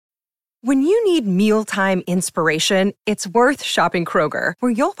When you need mealtime inspiration, it's worth shopping Kroger,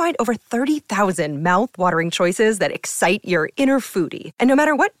 where you'll find over 30,000 mouth-watering choices that excite your inner foodie. And no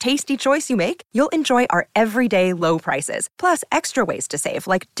matter what tasty choice you make, you'll enjoy our everyday low prices, plus extra ways to save,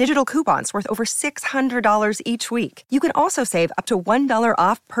 like digital coupons worth over $600 each week. You can also save up to $1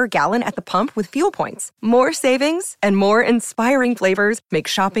 off per gallon at the pump with fuel points. More savings and more inspiring flavors make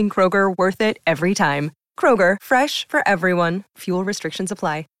shopping Kroger worth it every time. Kroger, fresh for everyone. Fuel restrictions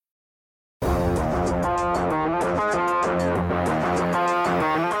apply.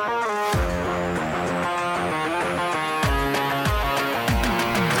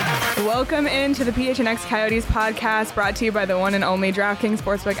 Welcome into the PHNX Coyotes podcast, brought to you by the one and only DraftKings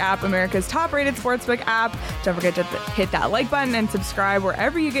Sportsbook app, America's top-rated sportsbook app. Don't forget to hit that like button and subscribe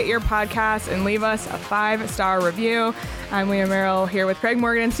wherever you get your podcasts, and leave us a 5-star review. I'm Leah Merrill here with Craig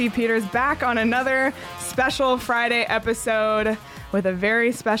Morgan and Steve Peters, back on another special Friday episode with a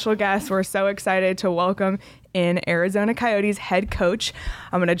very special guest. We're so excited to welcome in Arizona Coyotes head coach.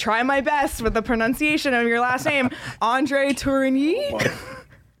 I'm going to try my best with the pronunciation of your last name, André Tourigny.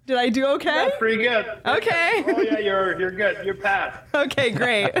 Did I do okay? Yeah, pretty good. Okay. Oh yeah, you're good. You're passed. Okay,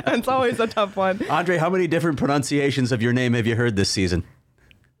 great. It's always a tough one. Andre, how many different pronunciations of your name have you heard this season?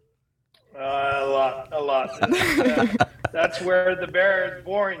 A lot. That's where the bear is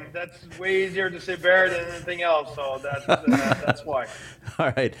born. That's way easier to say bear than anything else. So that's why.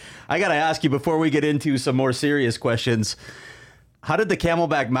 All right. I got to ask you before we get into some more serious questions. How did the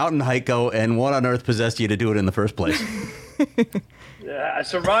Camelback Mountain hike go, and what on earth possessed you to do it in the first place? Yeah, I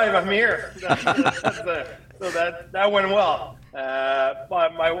survived. I'm here. So that went well.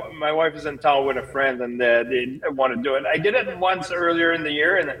 But my wife is in town with a friend, and they want to do it. I did it once earlier in the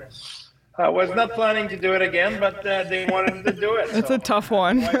year, and I was not planning to do it again, but they wanted to do it. It's a tough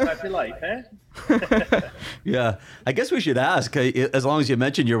one. Happy life, eh? Yeah, I guess we should ask, as long as you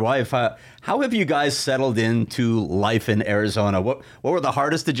mentioned your wife, how have you guys settled into life in Arizona? What were the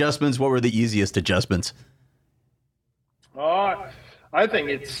hardest adjustments? What were the easiest adjustments? I think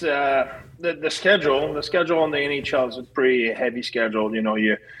it's the schedule. The schedule on the NHL is a pretty heavy schedule. You know,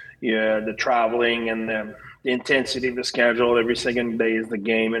 the traveling and the intensity of the schedule. Every second day is the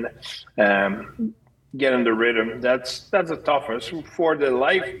game, and getting the rhythm. That's the toughest. For the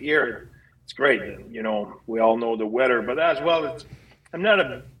life here, it's great. You know, we all know the weather, but as well, I'm not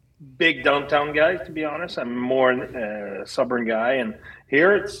a big downtown guy, to be honest. I'm more a suburban guy, and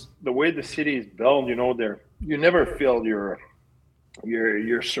here it's the way the city is built. You know, you never feel you're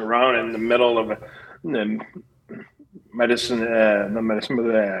surrounded in the middle of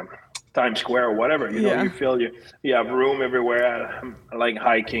Times Square or whatever. You know, you feel you have room everywhere. I like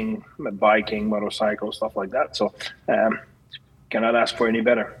hiking, biking, motorcycle, stuff like that. So cannot ask for any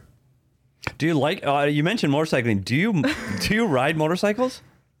better. Do you like? You mentioned motorcycling. Do you ride motorcycles?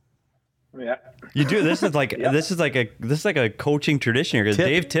 Yeah. You do. This is like a coaching tradition here, because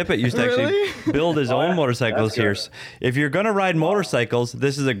Dave Tippett used to actually build his own motorcycles here. If you're going to ride motorcycles,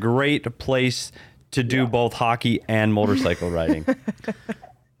 this is a great place to do both hockey and motorcycle riding.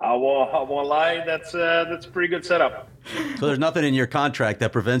 I won't lie. That's a pretty good setup. So there's nothing in your contract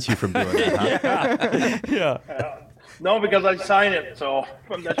that prevents you from doing that, huh? Yeah. No, because I signed it, so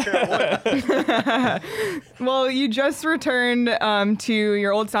I'm not sure I would. Well, you just returned to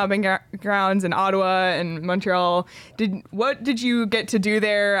your old stomping grounds in Ottawa and Montreal. What did you get to do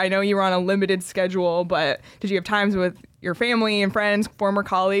there? I know you were on a limited schedule, but did you have times with your family and friends, former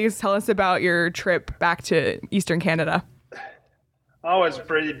colleagues? Tell us about your trip back to Eastern Canada. Oh, it's a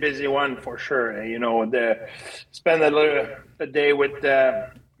pretty busy one for sure. You know, spend a day with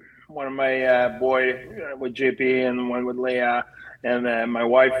one of my boy with JP and one with Leah and my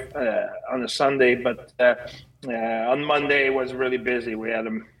wife on a Sunday. But on Monday it was really busy. We had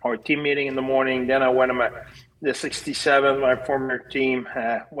our team meeting in the morning. Then I went to the 67, my former team,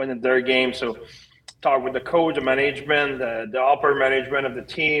 went to their game. So talked with the coach, the management, the upper management of the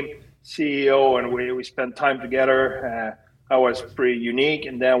team, CEO, and we spent time together. That was pretty unique.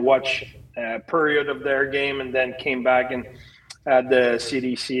 And then watch a period of their game, and then came back and at the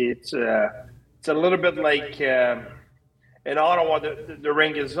CDC. It's a little bit like in Ottawa, the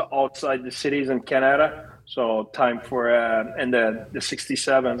rink is outside the cities in Canada. So time for and the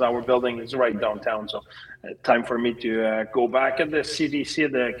 67s, our building is right downtown. So time for me to go back at the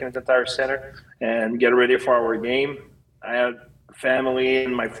CDC, the Canadian Tire Center, and get ready for our game. I had family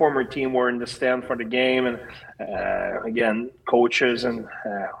and my former team were in the stand for the game, and again, coaches and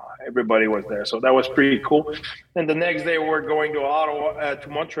everybody was there. So that was pretty cool. And the next day we're going to Ottawa, to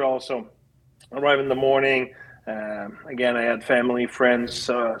Montreal. So arrived in the morning. Again, I had family, friends,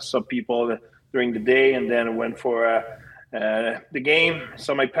 some people during the day, and then I went for the game.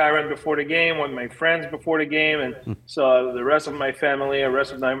 Saw my parents before the game, one of my friends before the game, and saw the rest of my family, the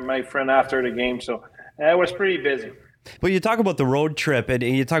rest of my friend after the game. So it was pretty busy. But you talk about the road trip and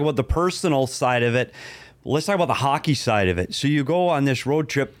you talk about the personal side of it. Let's talk about the hockey side of it. So you go on this road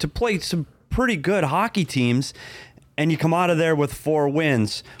trip to play some pretty good hockey teams, and you come out of there with 4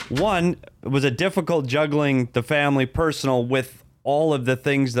 wins. One, was it difficult juggling the family personal with all of the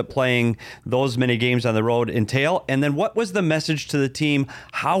things that playing those many games on the road entail? And then what was the message to the team?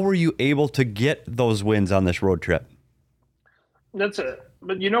 How were you able to get those wins on this road trip? That's it.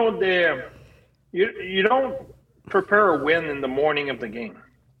 But you don't prepare a win in the morning of the game.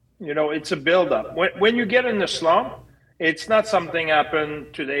 It's a build-up. When you get in the slump, it's not something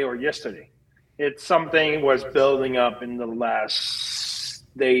happened today or yesterday. It's something was building up in the last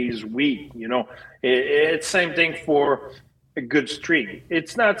days, week. It's same thing for a good streak.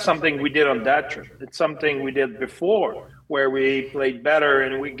 It's not something we did on that trip. It's something we did before, where we played better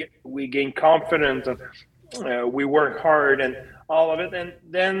and we gained confidence and we worked hard and all of it. And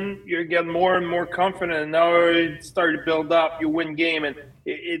then you get more and more confident. And now it started to build up. You win game and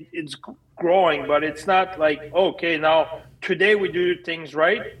it's growing, but it's not like, okay, now today we do things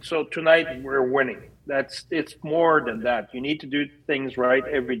right, so tonight we're winning. It's more than that. You need to do things right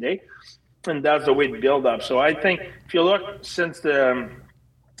every day, and that's the way to build up. So I think if you look since the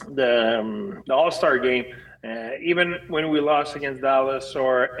All-Star game, even when we lost against Dallas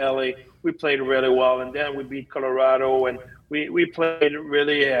or LA, we played really well, and then we beat Colorado, and we played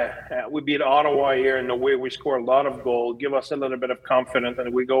really. We beat Ottawa here in the way we scored a lot of goals, give us a little bit of confidence,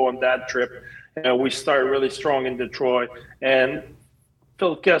 and we go on that trip. We start really strong in Detroit, and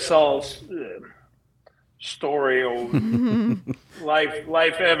Phil Kessel's story or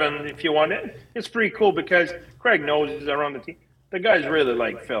life, Evan, if you want it, it's pretty cool because Craig knows he's around the team. The guy's really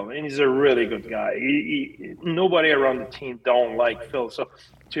like Phil, and he's a really good guy. Nobody around the team don't like Phil. So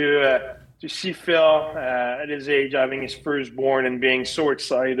to see Phil at his age having his firstborn and being so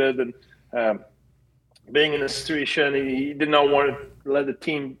excited and being in a situation he did not want to let the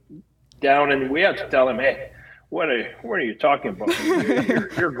team down, and we had to tell him, hey, what are you talking about?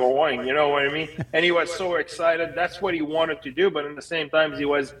 You're going, you know what I mean? And he was so excited. That's what he wanted to do, but at the same time, he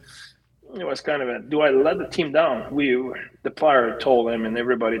was kind of do I let the team down? The player told him, and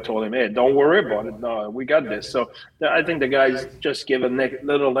everybody told him, hey, don't worry about it. No, we got this. So I think the guys just give a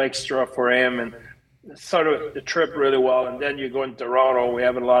little extra for him and started the trip really well. And then you go in Toronto. We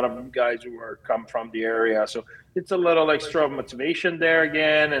have a lot of guys who come from the area, so it's a little extra motivation there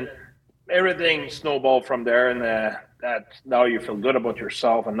again, and everything snowballed from there. And that now you feel good about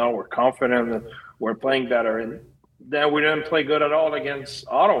yourself, and now we're confident and we're playing better. And then we didn't play good at all against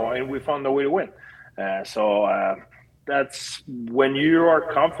Ottawa, and we found a way to win. So that's when you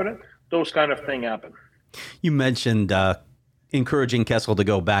are confident, those kind of things happen. You mentioned encouraging Kessel to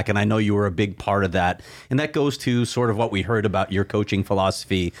go back, and I know you were a big part of that. And that goes to sort of what we heard about your coaching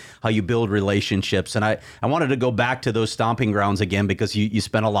philosophy, how you build relationships. And I wanted to go back to those stomping grounds again because you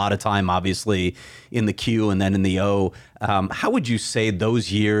spent a lot of time, obviously, in the Q and then in the O. How would you say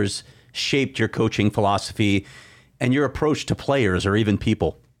those years shaped your coaching philosophy and your approach to players or even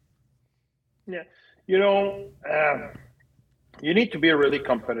people? Yeah, you need to be really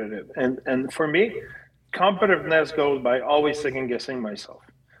competitive. And for me, competitiveness goes by always second guessing myself,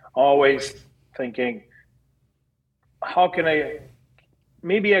 always thinking,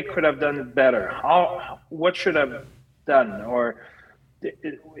 maybe I could have done it better. What should I have done? Or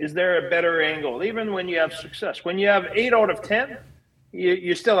is there a better angle? Even when you have success, when you have 8 out of 10,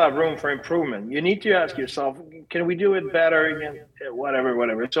 you still have room for improvement. You need to ask yourself, can we do it better again?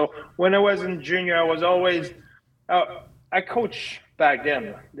 Whatever. So when I was in junior, I was always, I coached back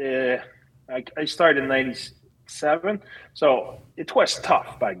then. I started in 97. So it was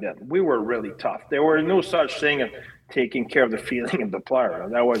tough back then. We were really tough. There were no such thing as taking care of the feeling of the player.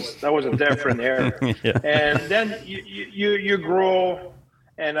 That was a different era. Yeah. And then you grow,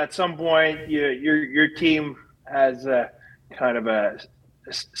 and at some point your team has kind of a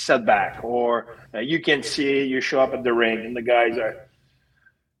setback, or you can see you show up at the rink and the guys are,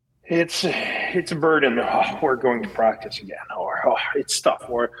 it's a burden. Oh, we're going to practice again, or it's tough,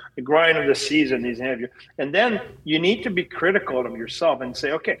 or the grind of the season is heavy. And then you need to be critical of yourself and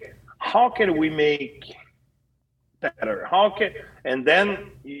say, okay, how can we make better? And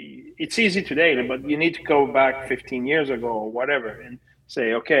then it's easy today, but you need to go back 15 years ago or whatever and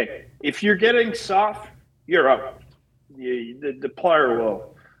say, okay, if you're getting soft, you're out. The player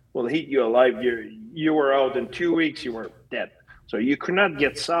will eat you alive. You were out in 2 weeks, you were dead. So you could not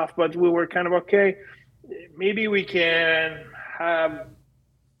get soft, but we were kind of, okay, maybe we can have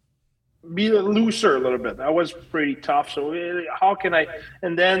be looser a little bit. That was pretty tough. So how can I?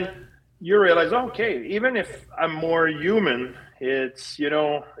 And then you realize, okay, even if I'm more human, it's,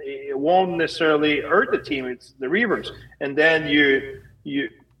 it won't necessarily hurt the team. It's the reverse. And then you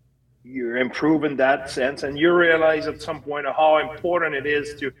improve in that sense, and you realize at some point how important it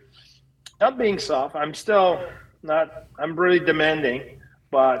is to not being soft. I'm really demanding,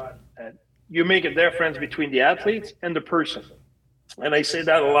 but you make a difference between the athletes and the person. And I say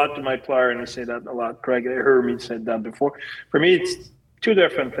that a lot to my player, and I say that a lot. Craig Hermy said that before. For me, it's two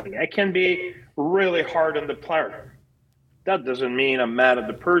different things. I can be really hard on the player. That doesn't mean I'm mad at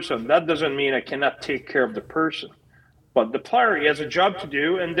the person. That doesn't mean I cannot take care of the person. But the player, he has a job to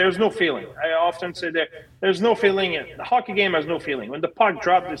do, and there's no feeling. I often say that there's no feeling. The hockey game has no feeling. When the puck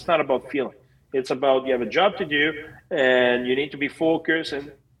drops, it's not about feeling. It's about you have a job to do, and you need to be focused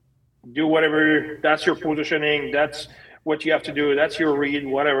and do whatever. That's your positioning. That's what you have to do. That's your read,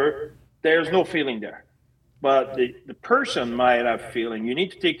 whatever. There's no feeling there. But the person might have feeling. You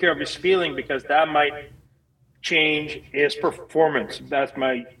need to take care of his feeling, because that might change his performance. That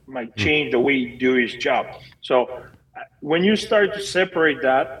might change the way he do his job. So when you start to separate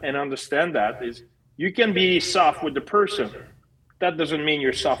that and understand that, is you can be soft with the person. That doesn't mean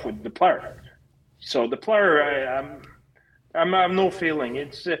you're soft with the player. So the player, I'm no feeling.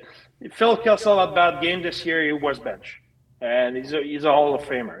 It's Phil Kessel had a bad game this year. He was bench, and he's a Hall of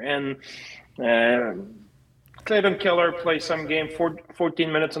Famer. And Clayton Keller plays some game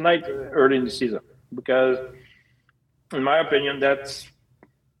 14 minutes a night early in the season, because in my opinion, that's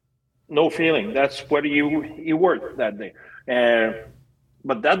no feeling. That's what he worked that day.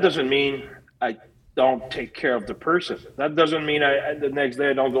 But that doesn't mean I don't take care of the person. That doesn't mean the next day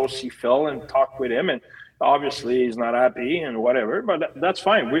I don't go see Phil and talk with him. And obviously he's not happy and whatever, but that's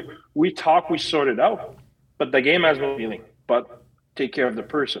fine. We talk, we sort it out. But the game has no feeling, but take care of the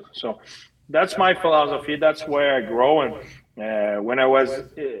person. So that's my philosophy. That's where I grow. And when I was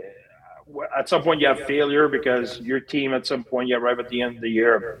at some point you have failure, because your team at some point you arrive at the end of the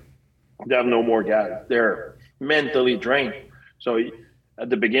year, they have no more guys. They're mentally drained. So at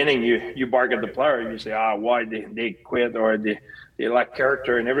the beginning, you bark at the player and you say, why they quit, or they lack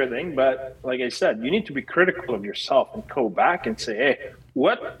character and everything. But like I said, you need to be critical of yourself and go back and say, hey,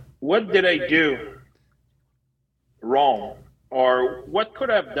 what did I do wrong? Or what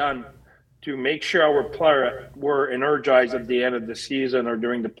could I have done to make sure our player were energized at the end of the season, or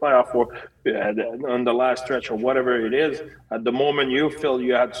during the playoff, or on the last stretch, or whatever it is, at the moment you feel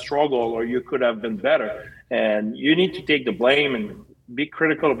you had struggled or you could have been better. And you need to take the blame and be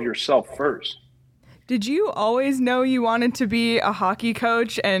critical of yourself first. Did you always know you wanted to be a hockey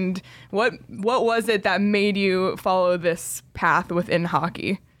coach? And what was it that made you follow this path within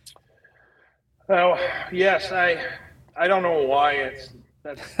hockey? Well, yes, I don't know why.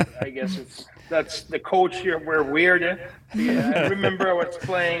 That's the coach here. We're weird. Yeah, I remember I was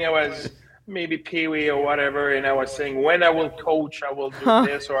playing. I was maybe Pee-wee or whatever, and I was saying, when I will coach, I will do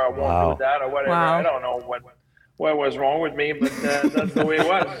this, or I won't do that, or whatever. Wow. I don't know what was wrong with me, but that's the way it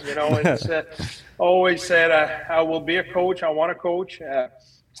was. It's always said I will be a coach. I want to coach.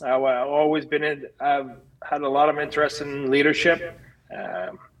 I've always I've had a lot of interest in leadership,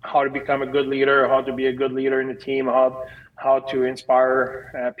 how to become a good leader, how to be a good leader in the team, how to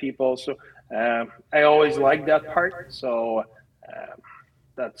inspire people. So I always liked that part. So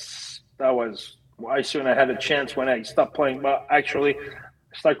that was why soon I had a chance when I stopped playing. But actually,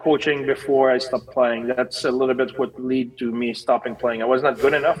 I started coaching before I stopped playing. That's a little bit what led to me stopping playing. I was not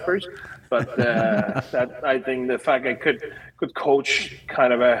good enough first, but that I think the fact I could coach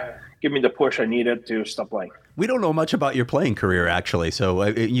kind of give me the push I needed to stop playing. We don't know much about your playing career, actually. So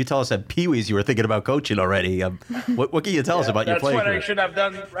you tell us at Pee-wees you were thinking about coaching already. What can you tell us about your playing career? That's what I should have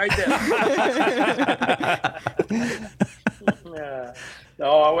done right there.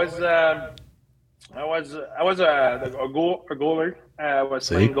 No, I was a goalie. I was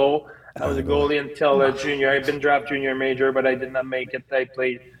playing goal. I was a goalie until junior. I've been drafted junior major, but I did not make it. I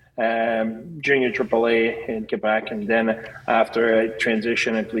played junior AAA in Quebec, and then after I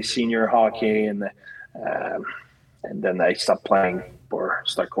transitioned, I played senior hockey, and then I stopped playing or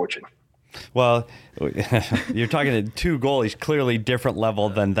start coaching. Well, you're talking to two goalies, clearly different level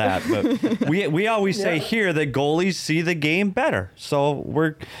than that. But we always say here that goalies see the game better. So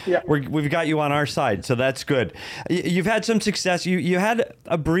we've got you on our side. So that's good. You've had some success. You had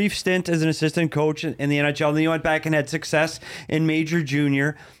a brief stint as an assistant coach in the NHL, and then you went back and had success in Major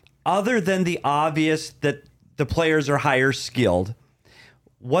Junior. Other than the obvious that the players are higher skilled,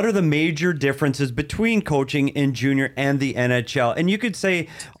 what are the major differences between coaching in junior and the NHL? And you could say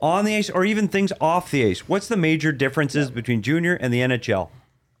on the ice or even things off the ice. What's the major differences between junior and the NHL?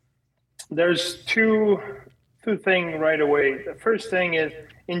 There's two things right away. The first thing is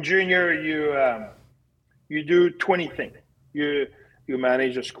in junior, you do 20 things. You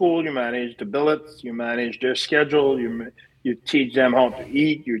manage the school, you manage the billets, you manage their schedule, you teach them how to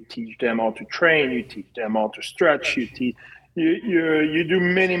eat, you teach them how to train, you teach them how to stretch, you do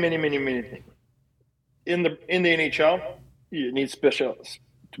many things. In the NHL, you need specialists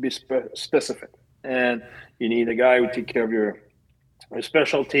to be specific, and you need a guy who take care of your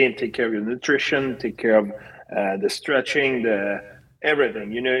specialty and take care of your nutrition, take care of the stretching, the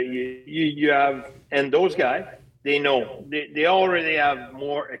everything. You have, and those guys, they know, they already have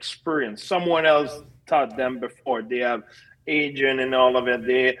more experience. Someone else taught them before. They have agent and all of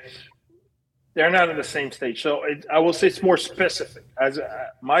it. They're not at the same stage. So I will say it's more specific. As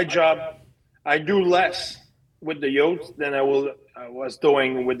my job, I do less with the youth than I was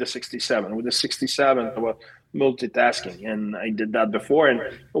doing with the 67. With the 67, I was multitasking, and I did that before. And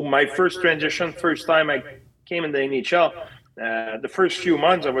my first time I came in the NHL, the first few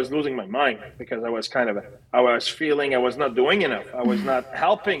months I was losing my mind because I was feeling I was not doing enough. I was not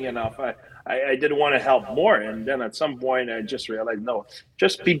helping enough. I didn't want to help more. And then at some point I just realized, no,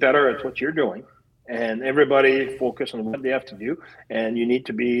 just be better at what you're doing. And everybody focus on what they have to do. And you need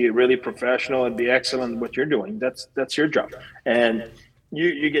to be really professional and be excellent at what you're doing. That's your job. And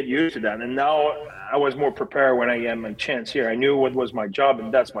you get used to that. And now I was more prepared when I had my chance here. I knew what was my job,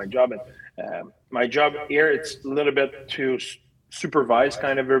 and that's my job. And my job here, it's a little bit to supervise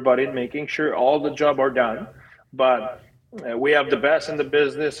kind of everybody, making sure all the job are done. But we have the best in the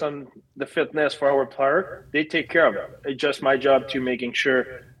business on the fitness for our player. They take care of it. It's just my job to making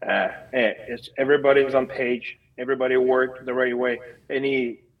sure everybody's on page, everybody work the right way.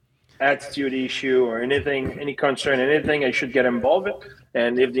 Any attitude issue or anything, any concern, anything I should get involved in.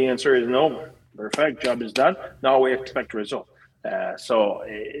 And if the answer is no, perfect, job is done. Now we expect result. So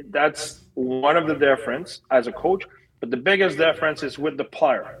that's one of the difference as a coach. But the biggest difference is with the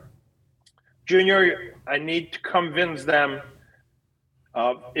player. Junior, I need to convince them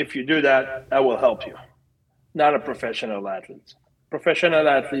if you do that, that will help you. Not a professional athlete. Professional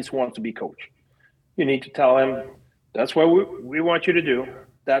athletes want to be coached. You need to tell them, that's what we want you to do.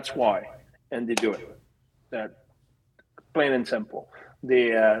 That's why. And they do it. That plain and simple.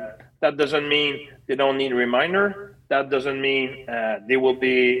 That doesn't mean they don't need a reminder. That doesn't mean they will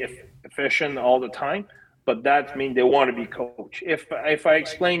be efficient all the time. But that means they want to be coached. If I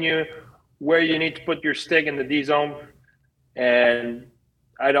explain you where you need to put your stick in the D zone, and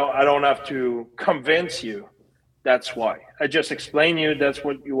I don't have to convince you, that's why. I just explain you that's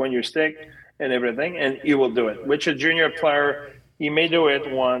what you want your stick and everything, and he will do it. Which a junior player, he may do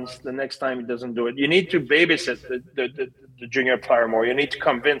it once, the next time he doesn't do it. You need to babysit the junior player more. You need to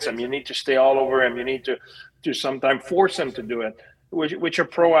convince him. You need to stay all over him. You need to sometimes force him to do it. Which are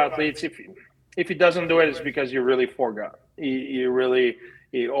pro athletes, if he doesn't do it, it's because you really forgot.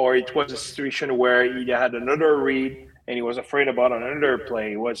 Or it was a situation where he had another read and he was afraid about another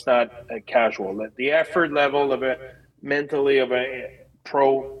play. It was not a casual. The effort level of mentally of a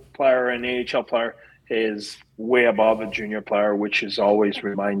pro player and AHL player is way above a junior player, which is always a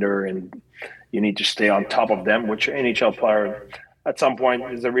reminder, and you need to stay on top of them, which NHL player at some point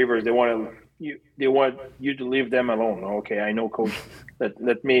is the Reavers, they want you to leave them alone. Okay, I know, coach.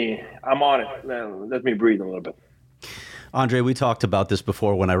 I'm on it. Let me breathe a little bit. André, we talked about this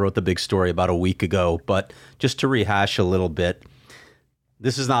before when I wrote the big story about a week ago, but just to rehash a little bit,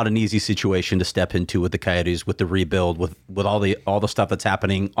 this is not an easy situation to step into with the Coyotes, with the rebuild, with all the stuff that's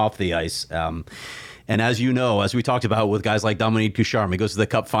happening off the ice. And as you know, as we talked about with guys like Dominique Ducharme, he goes to the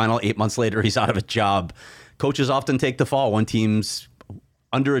Cup final, 8 months later, he's out of a job. Coaches often take the fall when teams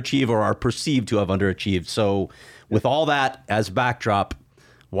underachieve or are perceived to have underachieved. So with all that as backdrop,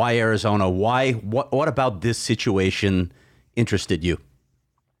 why Arizona? What about this situation interested you?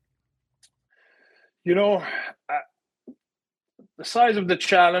 The size of the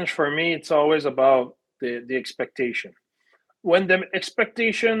challenge for me, it's always about the expectation. When the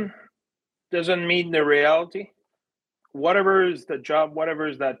expectation doesn't meet the reality, whatever is the job, whatever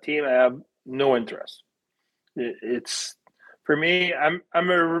is that team, I have no interest. It's for me, I'm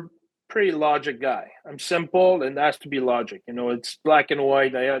a pretty logic guy. I'm simple, and that has to be logic. It's black and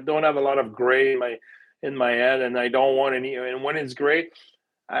white. I don't have a lot of gray in my head, and I don't want any. And when it's gray,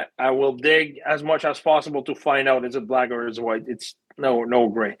 I will dig as much as possible to find out is it black or is it white. It's no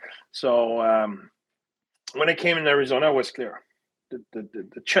gray. So when I came in Arizona, it was clear.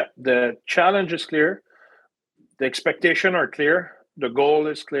 The challenge is clear. The expectation are clear. The goal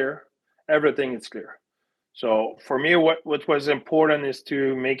is clear. Everything is clear. So for me, what was important is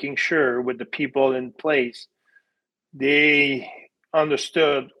to making sure with the people in place, they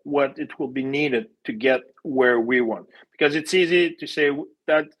understood what it will be needed to get where we want. Because it's easy to say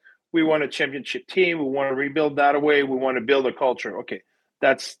that we want a championship team, we want to rebuild that way, we want to build a culture. Okay,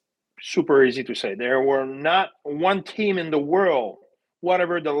 that's super easy to say. There were not one team in the world,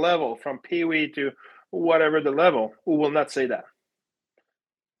 whatever the level, from Pee Wee to whatever the level, who will not say that.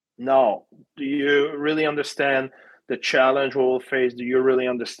 No. Do you really understand the challenge we will face? Do you really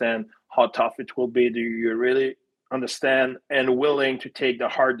understand how tough it will be? Do you really understand and willing to take the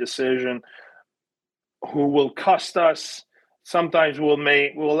hard decision who will cost us? Sometimes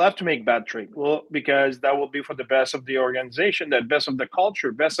we'll have to make bad trade, because that will be for the best of the organization, the best of the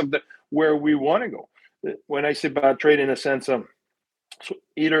culture, best of the where we want to go. When I say bad trade, in a sense of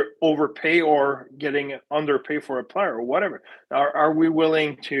either overpay or getting underpay for a player or whatever. Are we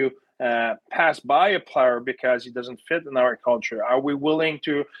willing to pass by a player because he doesn't fit in our culture? Are we willing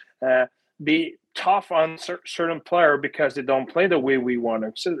to be tough on certain player because they don't play the way we want,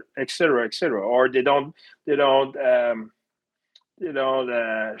 et cetera, or they don't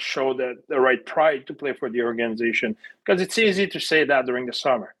show the right pride to play for the organization? Because it's easy to say that during the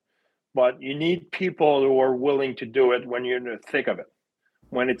summer, but you need people who are willing to do it when you're in the thick of it,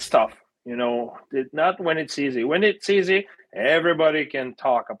 when it's tough. Not when it's easy. When it's easy, everybody can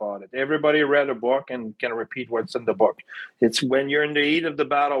talk about it. Everybody read a book and can repeat what's in the book. It's when you're in the heat of the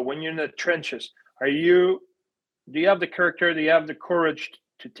battle, when you're in the trenches. Do you have the character? Do you have the courage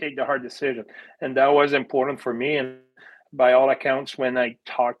to take the hard decision? And that was important for me. And by all accounts, when I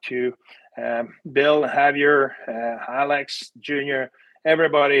talked to Bill, Javier, Alex Jr.,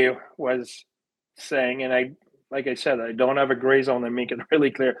 everybody was saying, and like I said, I don't have a gray zone and make it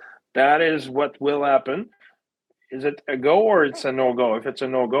really clear. That is what will happen. Is it a go or it's a no-go? If it's a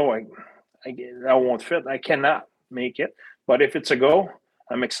no-go, I won't fit. I cannot make it. But if it's a go,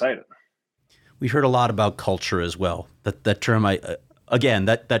 I'm excited. We heard a lot about culture as well. That term,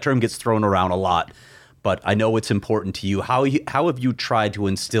 that term gets thrown around a lot, but I know it's important to you. How have you tried to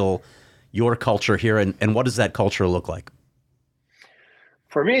instill your culture here, and what does that culture look like?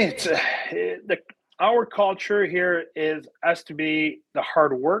 For me, it's our culture here has to be the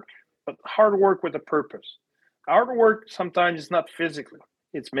hard work, but hard work with a purpose. Hard work sometimes is not physically,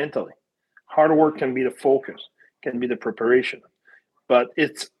 it's mentally. Hard work can be the focus, can be the preparation. But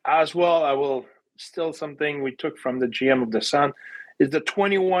it's as well, I will still something we took from the GM of the Sun, is the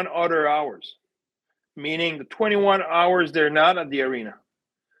 21 other hours. Meaning the 21 hours they're not at the arena.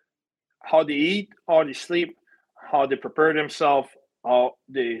 How they eat, how they sleep, how they prepare themselves, how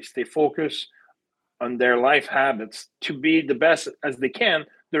they stay focused on their life habits to be the best as they can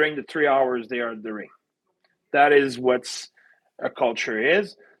during the 3 hours they are at the ring. That is what's a culture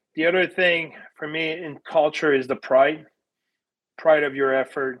is. The other thing for me in culture is the pride of your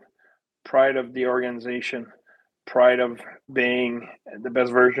effort, pride of the organization, pride of being the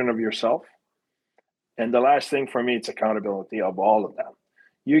best version of yourself. And the last thing for me, it's accountability of all of that.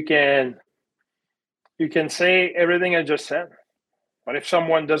 You can say everything I just said, but if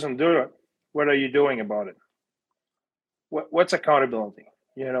someone doesn't do it, what are you doing about it? What's accountability?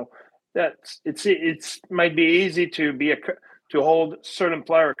 It's might be easy to hold certain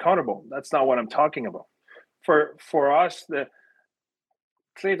player accountable. That's not what I'm talking about. For us, the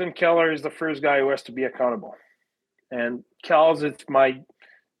Clayton Keller is the first guy who has to be accountable, and Kel's it's my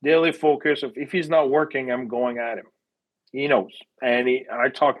daily focus. If he's not working, I'm going at him. He knows, and I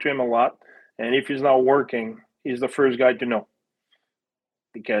talk to him a lot. And if he's not working, he's the first guy to know,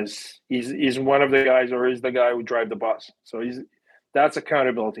 because he's one of the guys, or he's the guy who drive the bus. So that's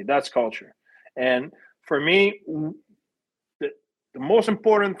accountability. That's culture. And for me, the most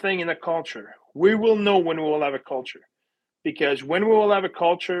important thing in a culture, we will know when we will have a culture, because when we will have a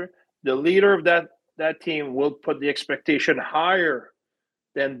culture, the leader of that team will put the expectation higher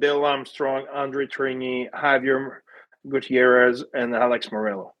than Bill Armstrong, André Tourigny, Javier Gutierrez, and Alex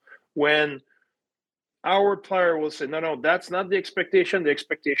Morello. When our player will say, no, that's not the expectation. The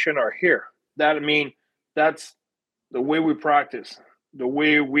expectation are here. That means that's the way we practice, the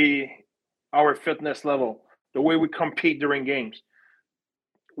way our fitness level, the way we compete during games,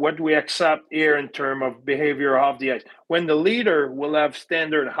 what we accept here in terms of behavior off the ice. When the leader will have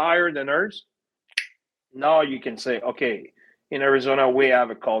standard higher than ours, now you can say, okay, in Arizona, we have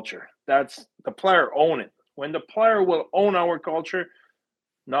a culture. That's the player own it. When the player will own our culture,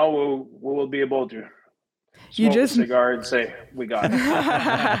 now we will be able to smoke a cigar and say, we got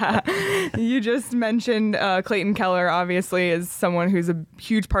it. You just mentioned Clayton Keller, obviously, is someone who's a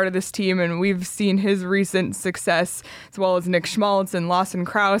huge part of this team, and we've seen his recent success, as well as Nick Schmaltz and Lawson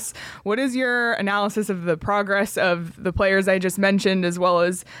Krause. What is your analysis of the progress of the players I just mentioned, as well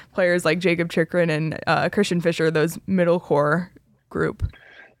as players like Jacob Chikrin and Christian Fischer, those middle core group?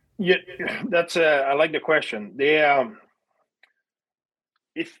 Yeah, that's I like the question.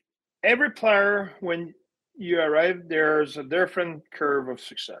 If every player, when you arrive, there's a different curve of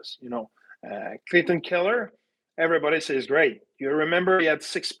success. Clayton Keller, everybody says great. You remember he had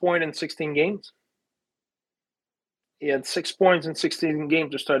 6 points in 16 games. He had 6 points in 16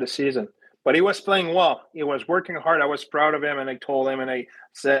 games to start the season, but he was playing well. He was working hard. I was proud of him, and I told him, and I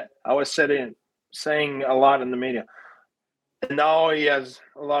was saying a lot in the media. And now he has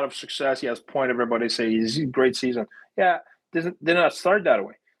a lot of success. He has point. Everybody say he's a great season. Yeah, did not start that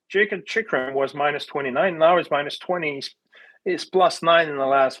way. Jacob Chikrin was minus 29. Now he's minus 20. He's plus 9 in the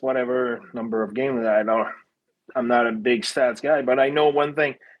last whatever number of games. I'm not a big stats guy, but I know one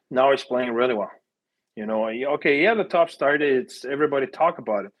thing. Now he's playing really well. Okay, he had a tough start. It's everybody talk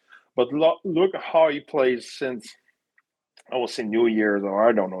about it, but look how he plays since I will say New Year's, or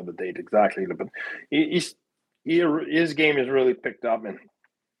I don't know the date exactly, but his game is really picked up, and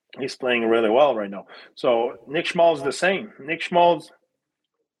he's playing really well right now. So Nick Schmaltz the same. Nick Schmaltz,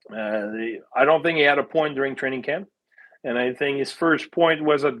 I don't think he had a point during training camp, and I think his first point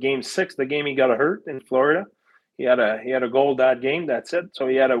was at Game 6, the game he got hurt in Florida. He had a goal that game. That's it. So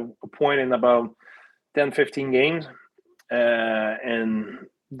he had a point in about 10, 15 games, and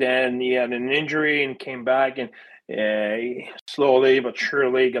then he had an injury and came back, and he slowly but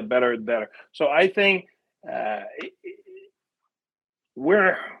surely got better and better. So I think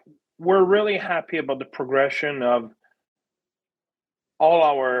we're really happy about the progression of all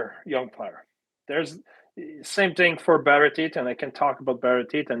our young players. There's same thing for Baratit, and I can talk about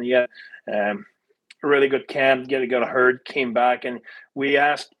Baratit, and he had a really good camp, got hurt, came back, and we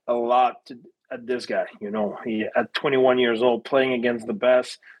asked a lot at this guy. He at 21 years old, playing against the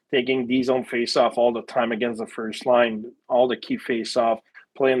best, taking D-zone face-off all the time against the first line, all the key face-off,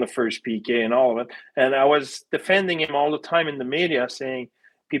 playing the first PK and all of it. And I was defending him all the time in the media,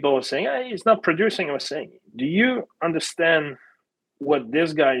 people were saying, hey, he's not producing. I was saying, do you understand what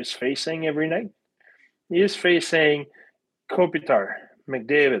this guy is facing every night? He is facing Kopitar,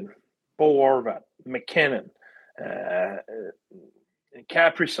 McDavid, Bo Horvat, McKinnon,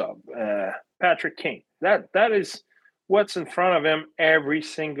 Kaprizov, Patrick Kane. That is what's in front of him every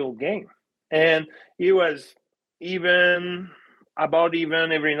single game. And he was about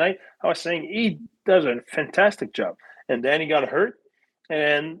even every night. I was saying he does a fantastic job. And then he got hurt,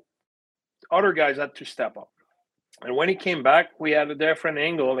 and other guys had to step up. And when he came back, we had a different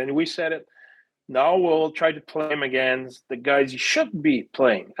angle, and we said it. Now we'll try to play him against the guys he should be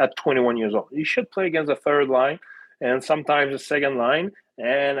playing at 21 years old. He should play against the third line and sometimes the second line,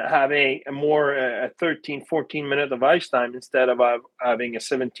 and having a more 13, 14 minutes of ice time instead of having a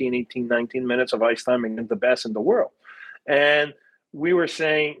 17, 18, 19 minutes of ice time against the best in the world. And we were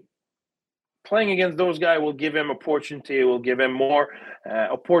saying playing against those guys will give him opportunity, will give him more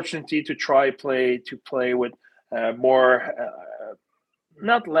opportunity to play with more,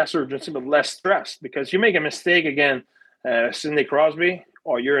 not less urgency, but less stress. Because you make a mistake again, Sidney Crosby,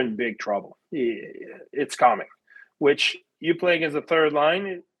 or you're in big trouble. It's coming. Which you play against the third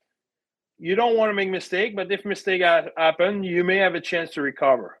line, you don't want to make a mistake, but if mistake happen, you may have a chance to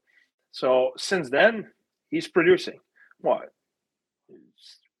recover. So since then, he's producing. What?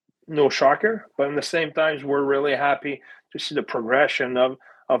 No shocker, but in the same time, we're really happy to see the progression of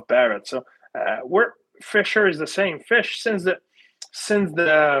Barrett. So Fisher is the same. Fish since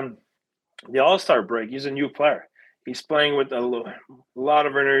the All-Star break, he's a new player. He's playing with a lot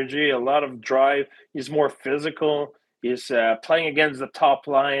of energy, a lot of drive. He's more physical. He's playing against the top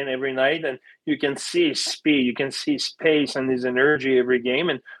line every night, and you can see his speed, you can see his pace and his energy every game.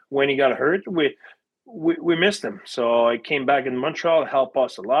 And when he got hurt, we missed him. So he came back in Montreal, helped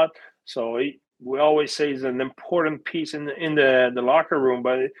us a lot. So we always say he's an important piece in the locker room,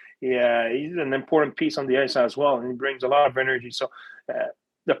 but he's an important piece on the ice as well, and he brings a lot of energy. So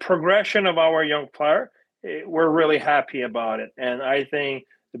the progression of our young player, we're really happy about it. And I think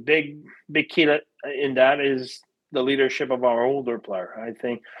the big key in that is the leadership of our older player. I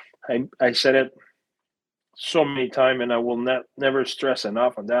think I said it so many times, and I will never stress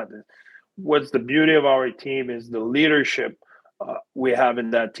enough on that. What's the beauty of our team is the leadership we have in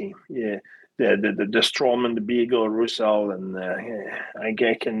that team. Yeah, the Stroman, the Beagle, Roussel, and I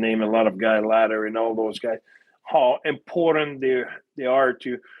can name a lot of guys, Ladder, and all those guys. How important they are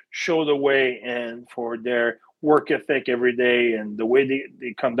to show the way and for their work ethic every day and the way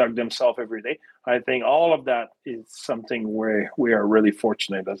they conduct themselves every day. I think all of that is something where we are really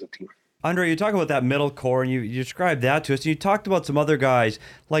fortunate as a team. André, you talk about that middle core, and you described that to us, and you talked about some other guys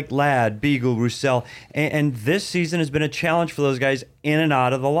like Ladd, Beagle, Roussel, and this season has been a challenge for those guys in and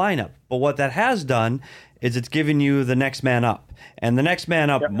out of the lineup. But what that has done is it's giving you the next man up. And the next man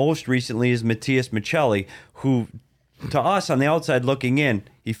up most recently is Matthias Michelli, who to us on the outside looking in,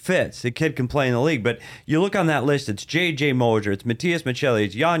 he fits. The kid can play in the league. But you look on that list, it's J.J. Moser, it's Matthias Michelli,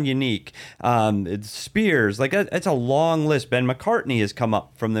 it's Jan Yannick, it's Spears. Like, it's a long list. Ben McCartney has come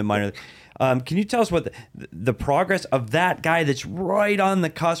up from the minor league. Can you tell us what the progress of that guy that's right on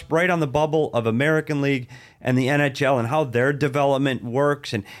the cusp, right on the bubble of American League and the NHL, and how their development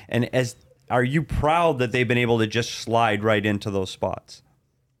works? And are you proud that they've been able to just slide right into those spots?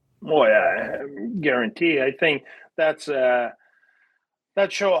 Oh, yeah, guarantee. I think that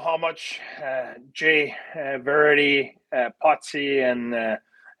show how much Jay Verity, Potsy, and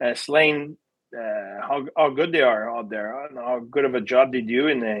Slane, how good they are out there, and how good of a job they do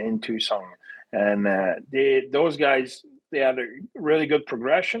in Tucson. And those guys, they had a really good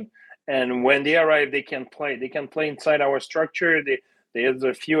progression. And when they arrive, they can play. They can play inside our structure. They have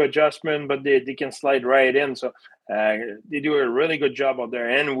a few adjustments, but they can slide right in. So they do a really good job out there.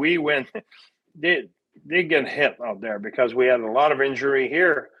 And we went, they get hit out there because we had a lot of injury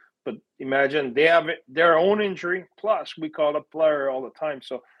here. But imagine they have their own injury, plus we call up player all the time.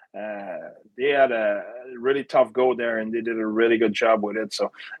 So they had a really tough go there, and they did a really good job with it.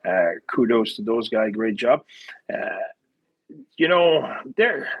 So kudos to those guys. Great job.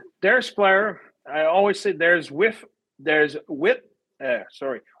 There's player. I always say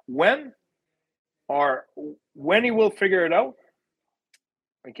when he will figure it out,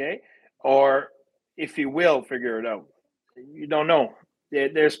 okay, or if he will figure it out. You don't know.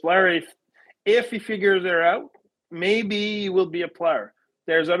 There's player, if he figures it out, maybe he will be a player.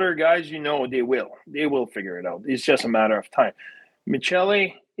 There's other guys, they will figure it out. It's just a matter of time.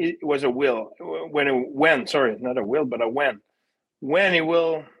 Michelli, it was a will. Not a will, but a when. When he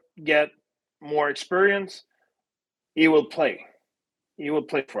will get more experience, he will play. He will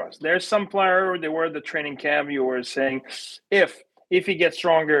play for us. There's some player, they were at the training camp, you were saying, if he gets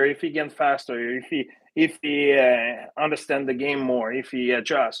stronger, if he gets faster, if he understands the game more, if he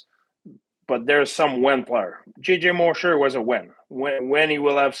adjusts. But there's some when player. J.J. Moser was a when. When he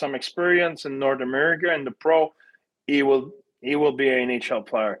will have some experience in North America and the pro, he will be an NHL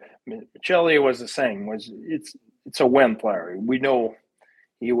player. Michelli was the same. It's a when player. We know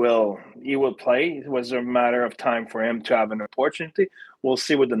he will play. It was a matter of time for him to have an opportunity. We'll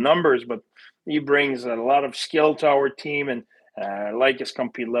see with the numbers, but he brings a lot of skill to our team, and like his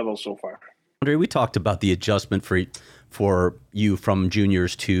compete level so far. André, we talked about the adjustment for you from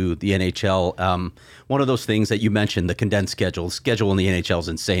juniors to the NHL. One of those things that you mentioned, the condensed schedule. The schedule in the NHL is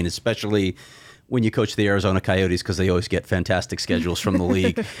insane, especially when you coach the Arizona Coyotes, because they always get fantastic schedules from the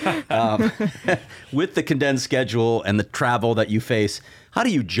league. With the condensed schedule and the travel that you face, how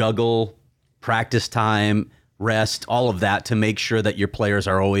do you juggle practice time, rest, all of that to make sure that your players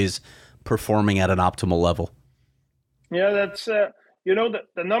are always performing at an optimal level? Yeah, that's the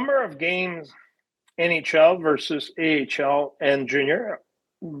number of games NHL versus AHL and junior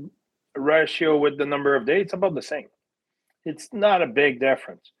ratio with the number of days, it's about the same. It's not a big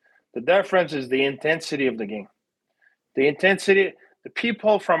difference. The difference is the intensity of the game. The intensity, the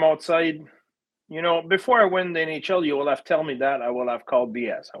people from outside, before I win the NHL, you will have tell me that, I will have called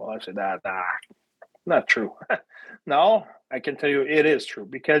BS. I will have said that, not true. Now, I can tell you it is true,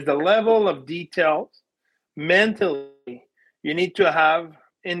 because the level of details mentally you need to have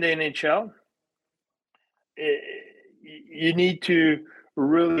in the NHL, you need to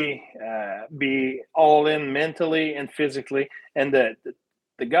really be all in mentally and physically. And the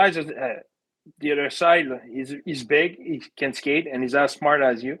guys at the other side, he's big, he can skate, and he's as smart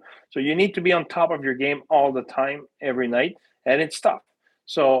as you. So you need to be on top of your game all the time, every night, and it's tough.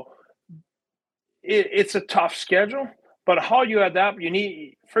 So it's a tough schedule, but how you adapt,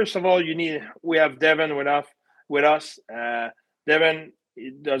 first of all, we have Devin with us. Devin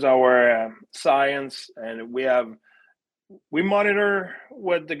does our science, and we monitor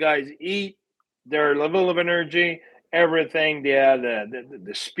what the guys eat, their level of energy, everything. They have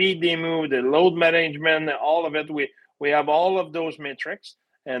the speed they move, the load management, all of it. We have all of those metrics,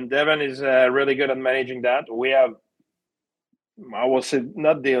 and Devin is really good at managing that. We have, I will say,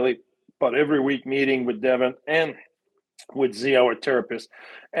 not daily, but every week meeting with Devin and with Z, our therapist,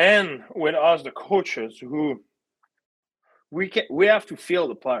 and with us, the coaches, who we have to feel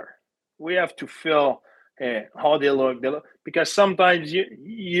the player. We have to feel how they look, because sometimes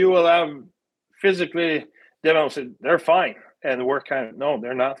you will have physically, Devin will say they're fine, and we're no,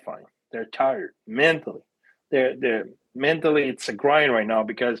 they're not fine. They're tired mentally. They're mentally, it's a grind right now,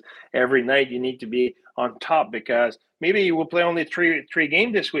 because every night you need to be on top, because maybe you will play only three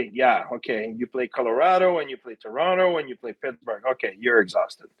games this week. Yeah, okay. You play Colorado, and you play Toronto, and you play Pittsburgh. Okay, you're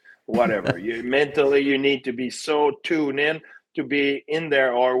exhausted. whatever. You mentally, you need to be so tuned in to be in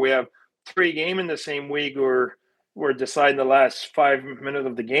there. Or we have 3 games in the same week, or we're deciding the last 5 minutes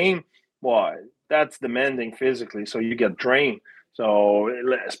of the game. Well, that's demanding physically, so you get drained. So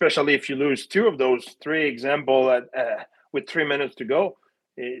especially if you lose 2 of those 3, example with 3 minutes to go,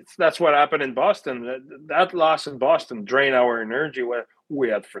 that's what happened in Boston. That loss in Boston drained our energy. Where we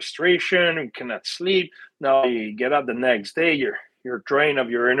had frustration, we cannot sleep. Now you get up the next day, you're drained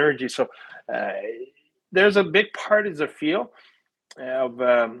of your energy. So there's a big part is a feel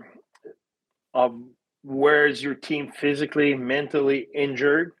of where is your team physically, mentally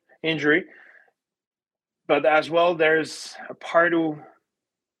injury. But as well, there's a part who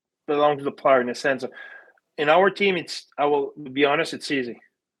belongs to the player in a sense of, in our team, I will be honest, it's easy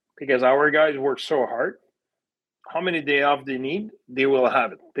because our guys work so hard. How many days off they need, they will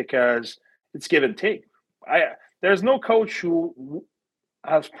have it because it's give and take. There's no coach who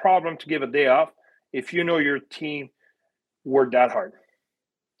has problem to give a day off if you know your team worked that hard.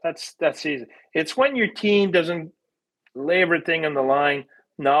 That's easy. It's when your team doesn't lay everything on the line.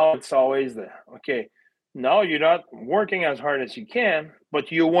 Now it's always okay. Now you're not working as hard as you can,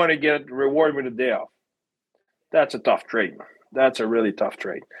 but you want to get rewarded with a day off. That's a tough trade. That's a really tough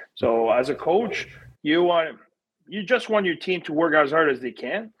trade. So as a coach, you just want your team to work as hard as they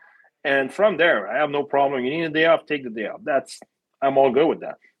can. And from there, I have no problem. You need a day off, take the day off. I'm all good with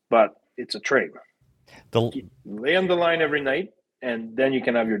that. But it's a trade. Lay on the line every night, and then you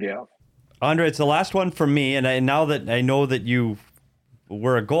can have your day off. André, it's the last one for me. And now that I know that you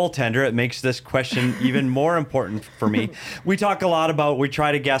were a goaltender, it makes this question even more important for me. We talk a lot we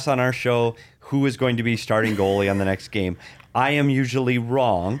try to guess on our show who is going to be starting goalie on the next game. I am usually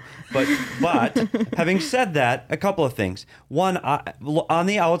wrong, but having said that, a couple of things. One, on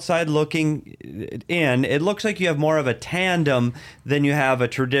the outside looking in, it looks like you have more of a tandem than you have a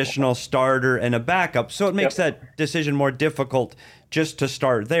traditional starter and a backup. So it makes that decision more difficult just to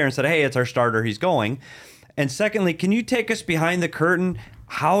start there and say, hey, it's our starter, he's going. And secondly, can you take us behind the curtain?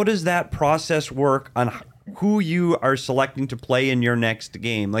 How does that process work on who you are selecting to play in your next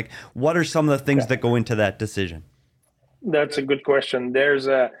game? Like, what are some of the things that go into that decision? That's a good question.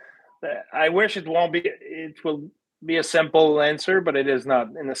 I wish it will be a simple answer, but it is not,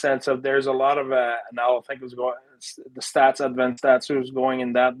 in the sense of there's a lot of, now I think the advanced stats who's going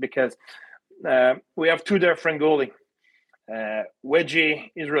in that, because we have 2 different goalie. Wedgie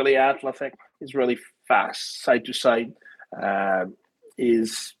is really athletic. He's really fast, side to side.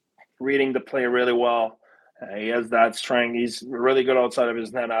 He's reading the play really well. He has that strength. He's really good outside of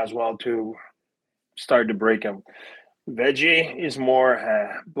his net as well to start to break him. Veggie is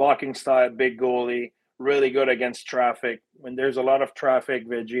more blocking style, big goalie, really good against traffic. When there's a lot of traffic,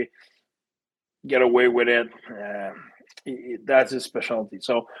 Veggie get away with it. That's his specialty.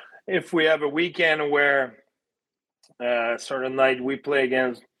 So if we have a weekend where certain night we play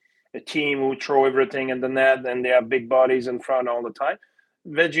against a team who throw everything in the net and they have big bodies in front all the time,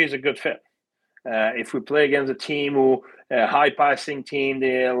 Veggie is a good fit. If we play against a team who high passing team,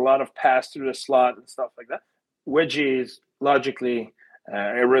 they have a lot of pass through the slot and stuff like that, Wedgie is logically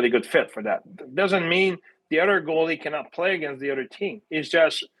a really good fit for that. Doesn't mean the other goalie cannot play against the other team. It's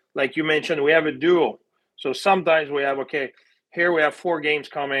just, like you mentioned, we have a duo. So sometimes we have, here we have 4 games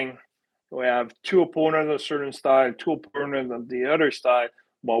coming. We have 2 opponents of a certain style, 2 opponents of the other style,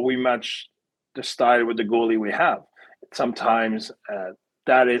 but we match the style with the goalie we have. Sometimes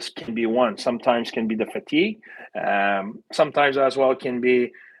can be one. Sometimes can be the fatigue. Sometimes as well can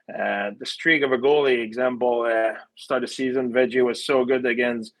be the streak of a goalie. Example, start of season, Veggie was so good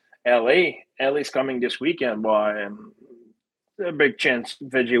against LA. LA's coming this weekend, but a big chance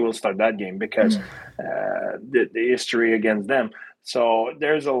Veggie will start that game because the history against them. So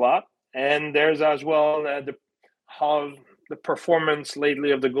there's a lot. And there's as well how the performance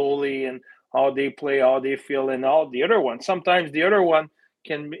lately of the goalie and how they play, how they feel, and all the other one. Sometimes the other one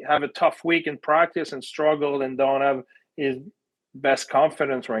can have a tough week in practice and struggle and don't have his best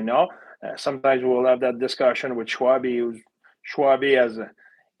confidence right now. Sometimes we'll have that discussion with Schwabi. Schwabi has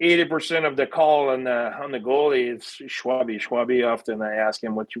 80% of the call on the goalie. It's Schwabi. Schwabi, often I ask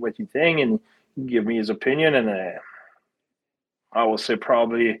him what you think, and he give me his opinion, and I will say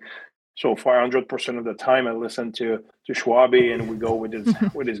probably so far 100% of the time I listen to Schwabi, and we go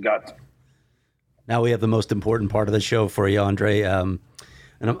with his gut. Now we have the most important part of the show for you, André.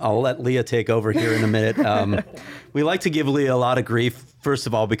 And I'll let Leah take over here in a minute. We like to give Leah a lot of grief, first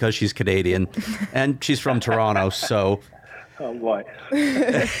of all, because she's Canadian and she's from Toronto. So, oh boy,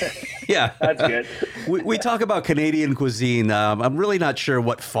 yeah, that's good. We talk about Canadian cuisine. I'm really not sure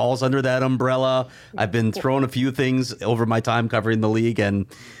what falls under that umbrella. I've been thrown a few things over my time covering the league, and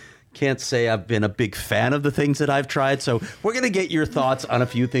Can't say I've been a big fan of the things that I've tried. So we're going to get your thoughts on a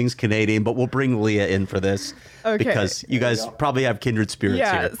few things Canadian, but we'll bring Leah in for this because you guys probably have kindred spirits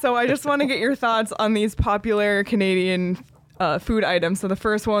here. Yeah, so I just want to get your thoughts on these popular Canadian food items. So the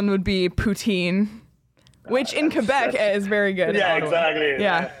first one would be poutine, which in Quebec is very good. Yeah, exactly.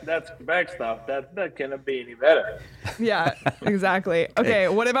 Yeah. That's Quebec stuff. That cannot be any better. Yeah, exactly. Okay,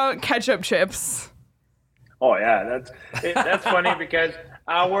 what about ketchup chips? Oh yeah, that's funny because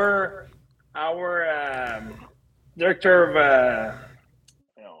our director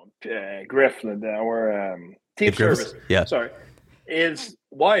of Griffin, our team service, his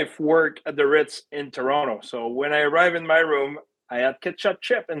wife worked at the Ritz in Toronto. So when I arrived in my room, I had ketchup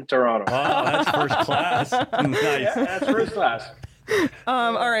chip in Toronto. Wow, that's first class. Nice. Yeah, that's first class.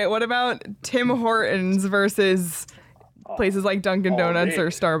 All right, what about Tim Hortons versus places like Dunkin' Donuts or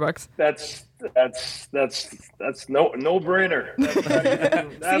Starbucks? That's no brainer.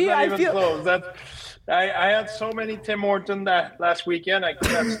 That's not even close. I had so many Tim Hortons that last weekend I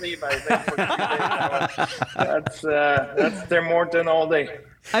could not sleep. I think for 2 days. That's Tim Hortons all day.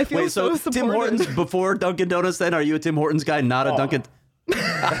 I feel so supported. Tim Hortons before Dunkin' Donuts. Then are you a Tim Hortons guy? Not a Dunkin'.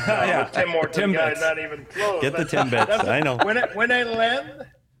 Yeah, Tim Hortons guy, not even close. Get the Timbits. I know. When I land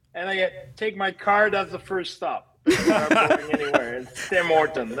and I take my car, that's the first stop. I'm going anywhere. It's Tim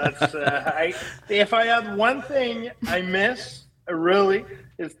Hortons. That's if I had one thing I miss, really,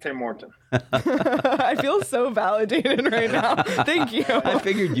 it's Tim Hortons. I feel so validated right now. Thank you. I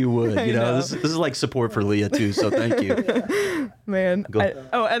figured you would. You know, this is like support for Leah too. So thank you, man.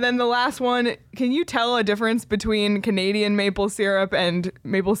 And then the last one. Can you tell a difference between Canadian maple syrup and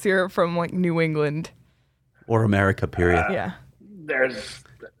maple syrup from like New England or America? Period. Yeah.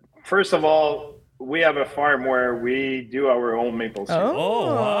 First of all, we have a farm where we do our own maple syrup.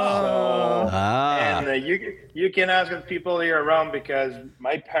 Oh, wow. And you can ask the people here around because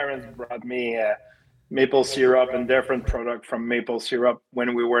my parents brought me maple syrup and different product from maple syrup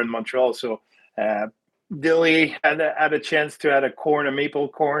when we were in Montreal. So Dilly had a chance to add a maple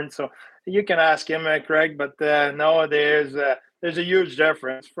corn. So you can ask him, Craig. But no, there's a huge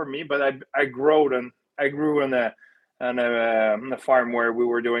difference for me. But I grew on a farm where we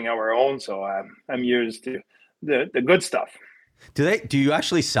were doing our own, so I'm used to the good stuff. Do you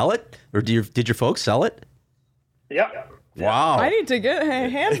actually sell it, or did your folks sell it? Yeah. Wow. I need to get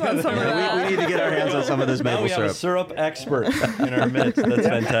hands on some of that. We need to get our hands on some of this maple Now we have a syrup expert in our midst. That's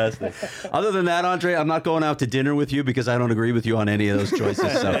fantastic. Other than that, Andre, I'm not going out to dinner with you because I don't agree with you on any of those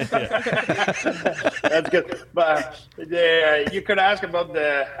choices. So. That's good. But you could ask about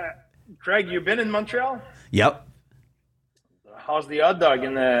Craig, you've been in Montreal? Yep. How's the hot dog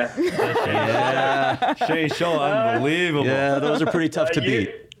in the? Yeah. Shay Show, unbelievable. Yeah, those are pretty tough to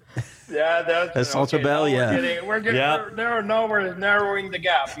beat. Yeah, that's Centre Bell. Yeah, we're narrowing the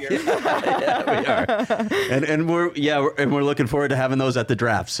gap here. Yeah, we are, and we're looking forward to having those at the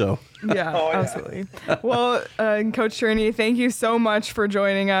draft. So yeah, absolutely. Well, Coach Tourigny, thank you so much for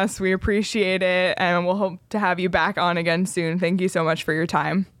joining us. We appreciate it, and we'll hope to have you back on again soon. Thank you so much for your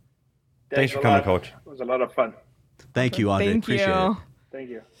time. Thanks for coming, Coach. It was a lot of fun. Thank you, Andre. Appreciate it. Thank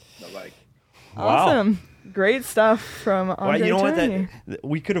you. Bye-bye. Awesome. Wow. Great stuff from Andre. Well, you know Tourigny. what?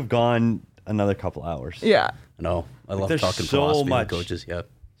 We could have gone another couple hours. Yeah. No, I love There's talking so philosophy much, with coaches. Yeah.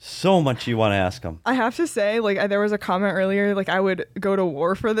 So much you want to ask them. I have to say, like, there was a comment earlier, like, I would go to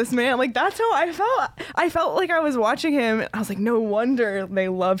war for this man. Like, that's how I felt. I felt like I was watching him. I was like, no wonder they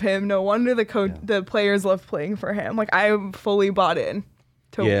love him. No wonder the players love playing for him. Like, I fully bought in.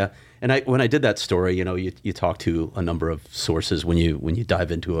 Yeah. And when I did that story, you know, you talk to a number of sources when you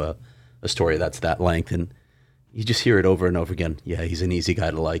dive into a story that's that length, and you just hear it over and over again. Yeah, he's an easy guy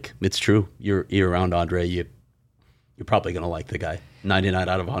to like. It's true. You're around Andre, you're probably going to like the guy. 99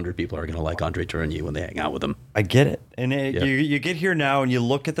 out of 100 people are going to like André Tourigny when they hang out with him. I get it. And you get here now and you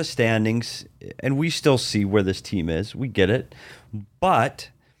look at the standings, and we still see where this team is. We get it.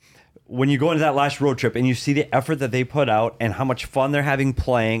 But when you go into that last road trip and you see the effort that they put out and how much fun they're having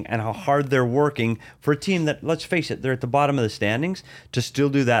playing and how hard they're working for a team that, let's face it, they're at the bottom of the standings, to still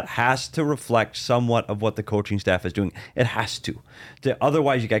do that has to reflect somewhat of what the coaching staff is doing. It has to.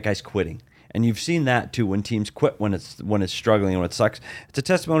 Otherwise, you got guys quitting. And you've seen that too when teams quit when it's struggling and when it sucks. It's a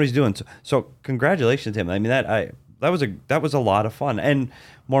testimony he's doing. So congratulations to him. I mean that was a lot of fun, and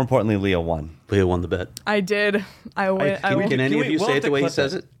more importantly, Leah won. Leah won the bet. I did. I win. Can any of you say it the way he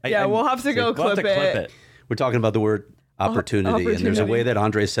says it? Yeah, we'll have to go clip it. We're talking about the word opportunity, and there's a way that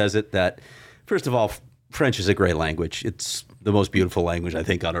Andre says it that, first of all, French is a great language. It's the most beautiful language I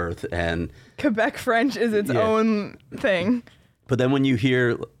think on earth, and Quebec French is its own thing. But then when you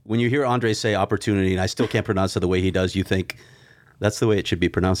hear Andre say opportunity, and I still can't pronounce it the way he does, you think That's the way it should be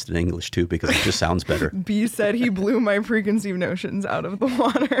pronounced in English too, because it just sounds better. B said he blew my preconceived notions out of the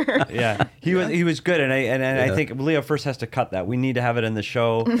water. Yeah, he was good, and I think Leo first has to cut that. We need to have it in the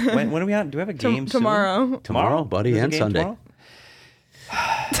show. When are we on? Do we have a game tomorrow? Tomorrow, buddy, and Sunday.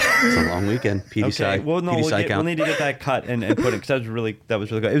 It's a long weekend. Okay. Well, no, we'll need to get that cut and put it, because that was really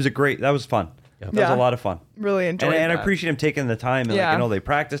good. It was that was fun. That was a lot of fun. Really enjoyed it. And I appreciate him taking the time. And they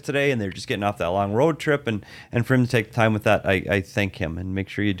practiced today, and they're just getting off that long road trip. And for him to take the time with that, I thank him. And make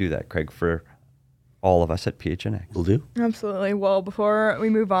sure you do that, Craig, for all of us at PHNX. Will do. Absolutely. Well, before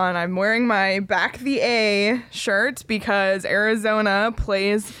we move on, I'm wearing my Back the A shirt because Arizona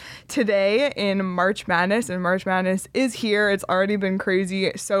plays today in March Madness, and March Madness is here. It's already been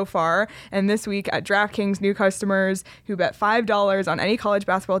crazy so far. And this week at DraftKings, new customers who bet $5 on any college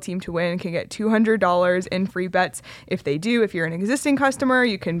basketball team to win can get $200 in free bets if they do. If you're an existing customer,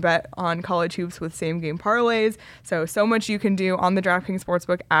 you can bet on college hoops with same game parlays. So much you can do on the DraftKings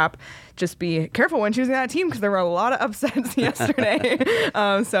Sportsbook app. Just be careful when choosing that team, because there were a lot of upsets yesterday.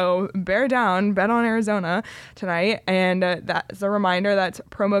 So bear down, bet on Arizona tonight. And that's a reminder, that's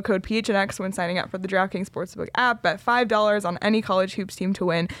promo code PHNX when signing up for the DraftKings Sportsbook app. Bet $5 on any college hoops team to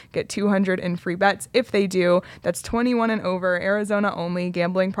win. Get $200 in free bets if they do. That's 21 and over. Arizona only.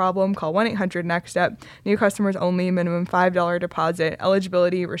 Gambling problem? Call 1-800-NEXT-STEP. New customers only. Minimum $5 deposit.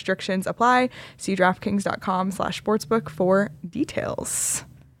 Eligibility restrictions apply. See DraftKings.com/sportsbook for details.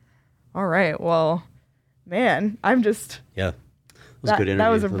 All right. Well, man, I'm just... Yeah. It was a good interview. That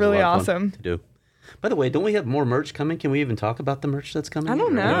was really lot of awesome to do. By the way, don't we have more merch coming? Can we even talk about the merch that's coming? I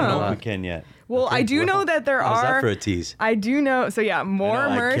don't know. I don't know if we can yet. Well, I do know that there How's are... that for a tease? I do know. So yeah, more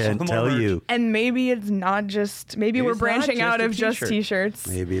merch. I can't tell you. And maybe it's not just... Maybe we're branching out of just t-shirts.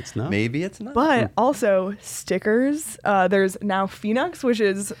 Maybe it's not. Maybe it's not. But also stickers. There's now Phoenix, which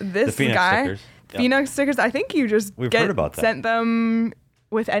is this the Phoenix guy. stickers. Yep. Phoenix stickers. I think you just We've heard about that. Sent them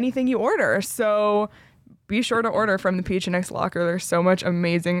with anything you order. So be sure to order from the PHNX locker. There's so much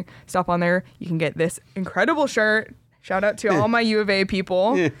amazing stuff on there. You can get this incredible shirt. Shout out to all my U of A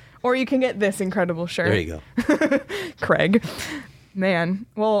people. Or you can get this incredible shirt. There you go. Craig. Man.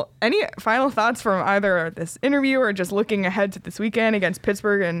 Well, any final thoughts from either this interview or just looking ahead to this weekend against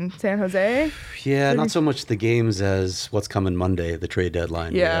Pittsburgh and San Jose? Yeah, not so much the games as what's coming Monday, the trade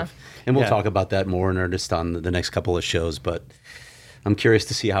deadline. Yeah. And we'll talk about that more in earnest on the next couple of shows, but I'm curious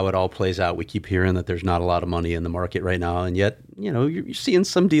to see how it all plays out. We keep hearing that there's not a lot of money in the market right now, and yet, you're seeing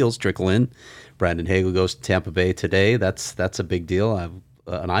some deals trickle in. Brandon Hagel goes to Tampa Bay today. That's a big deal.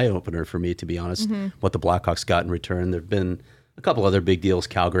 An eye-opener for me, to be honest, what the Blackhawks got in return. There have been a couple other big deals,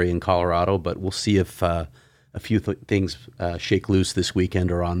 Calgary and Colorado, but we'll see if a few things shake loose this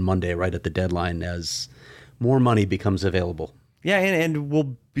weekend or on Monday right at the deadline as more money becomes available. Yeah, and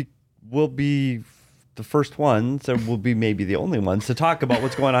we'll be the first ones, or we'll be maybe the only ones to talk about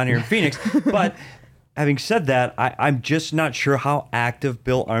what's going on here in Phoenix. But having said that, I'm just not sure how active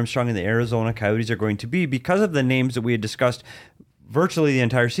Bill Armstrong and the Arizona Coyotes are going to be, because of the names that we had discussed virtually the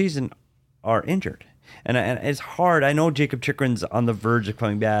entire season are injured. And it's hard. I know Jacob Chikrin's on the verge of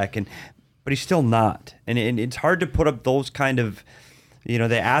coming back, but he's still not. And it's hard to put up those kind of,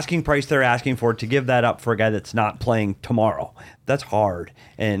 the asking price they're asking for, to give that up for a guy that's not playing tomorrow. That's hard.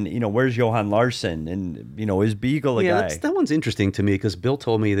 And, where's Johan Larsson? And, is Beagle a guy? That one's interesting to me, because Bill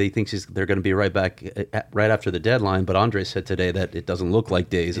told me that he thinks they're going to be right back right after the deadline. But André said today that it doesn't look like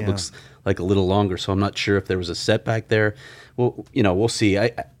days. It looks like a little longer. So I'm not sure if there was a setback there. Well, we'll see.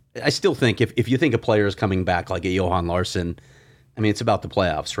 I still think if you think a player is coming back like a Johan Larsson, I mean, it's about the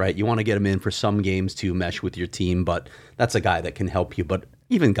playoffs, right? You want to get him in for some games to mesh with your team, but that's a guy that can help you. But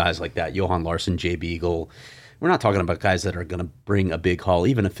even guys like that, Johan Larsson, Jay Beagle, we're not talking about guys that are going to bring a big haul,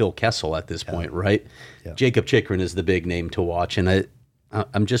 even a Phil Kessel at this point, right? Yeah. Jacob Chikrin is the big name to watch. And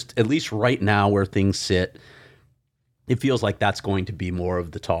I'm just, at least right now where things sit, it feels like that's going to be more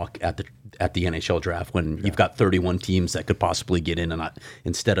of the talk at the NHL draft, when you've got 31 teams that could possibly get in, and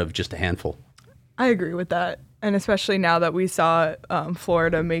instead of just a handful. I agree with that. And especially now that we saw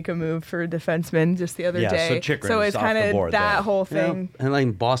Florida make a move for defensemen just the other day. So it's kind of that whole thing. Yeah. And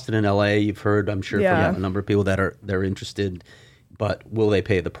like Boston and LA, you've heard, I'm sure, from a number of people that they're interested. But will they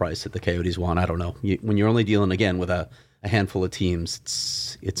pay the price that the Coyotes want? I don't know. When you're only dealing, again, with a handful of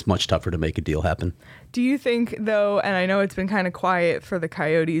teams, it's much tougher to make a deal happen. Do you think, though, and I know it's been kind of quiet for the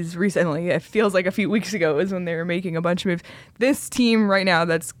Coyotes recently, it feels like a few weeks ago is when they were making a bunch of moves. This team right now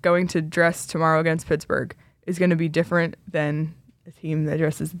that's going to dress tomorrow against Pittsburgh is going to be different than a team that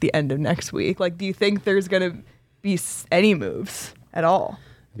dresses at the end of next week. Like, do you think there's going to be any moves at all?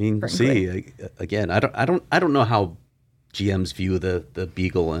 I mean, frankly? See, again, I don't know how GM's view of the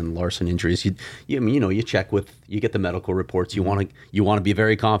Beagle and Larson injuries. You check you get the medical reports. You want to be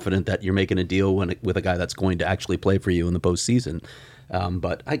very confident that you're making a deal with a guy that's going to actually play for you in the postseason.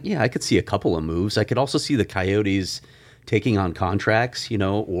 But I could see a couple of moves. I could also see the Coyotes taking on contracts,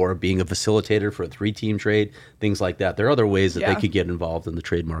 or being a facilitator for a 3-team trade, things like that. There are other ways that they could get involved in the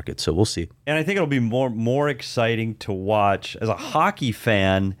trade market. So we'll see. And I think it'll be more exciting to watch as a hockey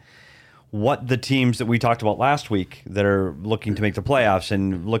fan what the teams that we talked about last week that are looking to make the playoffs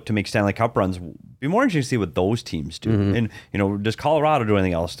and look to make Stanley Cup runs. Be more interesting to see what those teams do. Mm-hmm. And does Colorado do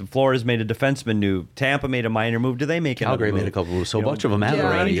anything else? Florida's made a defenseman move. Tampa made a minor move. Do they make Calgary made a couple moves? So a bunch of them have the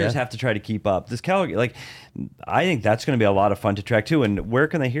already. Rangers have to try to keep up. This Calgary, I think that's going to be a lot of fun to track too. And where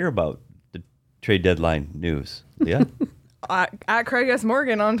can they hear about the trade deadline news? Yeah, at Craig S.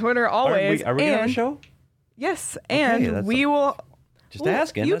 Morgan on Twitter always. Are we going to have a show? Yes, and we will. Just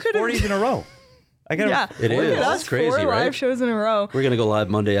asking. That's 4 days in a row. It is. That's crazy, 4 right? live shows in a row. We're going to go live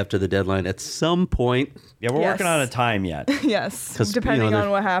Monday after the deadline at some point. Yeah, we're working on a time yet. Yes, depending on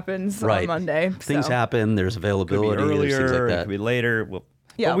what happens on Monday. Things happen. There's availability. Could be earlier, things like that. it could be later. But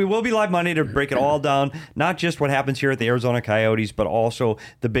we will be live Monday to break it all down. Not just what happens here at the Arizona Coyotes, but also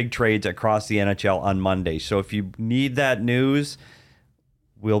the big trades across the NHL on Monday. So if you need that news,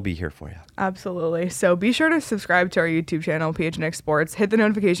 we'll be here for you. Absolutely. So be sure to subscribe to our YouTube channel, PHNX Sports. Hit the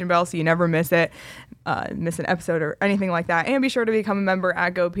notification bell so you never miss it, miss an episode or anything like that. And be sure to become a member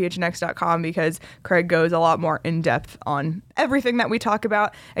at gophnx.com because Craig goes a lot more in depth on everything that we talk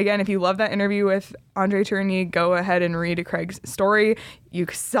about. Again, if you love that interview with André Tourigny, go ahead and read Craig's story. You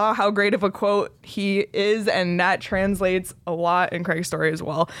saw how great of a quote he is, and that translates a lot in Craig's story as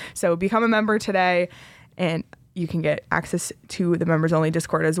well. So become a member today, and you can get access to the members only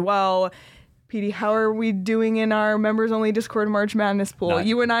Discord as well. PD, how are we doing in our members only Discord March Madness pool?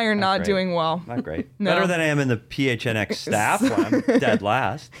 You and I are not doing well. Not great. No. Better than I am in the PHNX staff when I'm dead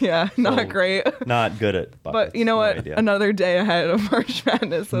last. Yeah, not great. Not good at buckets. But you know what? Another day ahead of March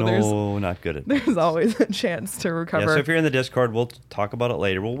Madness. So not good at there's always a chance to recover. Yeah, so if you're in the Discord, we'll talk about it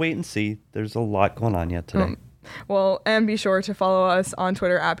later. We'll wait and see. There's a lot going on yet today. Well, and be sure to follow us on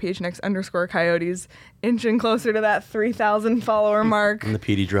Twitter at PHNX_Coyotes, inching closer to that 3,000 follower mark. And the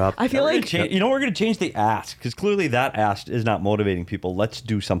PD drop. I feel like we're going to change the ask because clearly that ask is not motivating people. Let's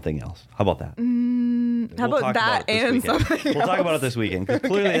do something else. How about that? How about that and something else? We'll talk about it this weekend because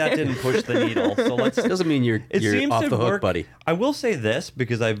clearly that didn't push the needle. So doesn't mean you're off the hook, buddy. I will say this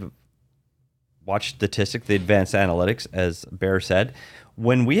because I've watched statistics, the advanced analytics, as Bear said.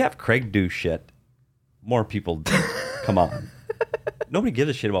 When we have Craig do shit, more people do. Come on. Nobody gives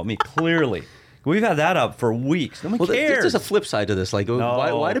a shit about me, clearly. We've had that up for weeks. Nobody cares. There's a flip side to this. Why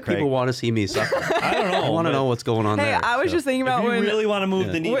do people want to see me suffer? I don't know. I want to know what's going on there. I was just thinking about when you really want to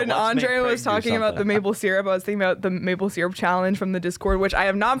move the needle. When André was talking about the maple syrup, I was thinking about the maple syrup challenge from the Discord, which I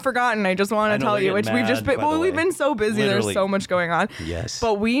have not forgotten. I just want to tell you, which we've been so busy. Literally. There's so much going on. Yes.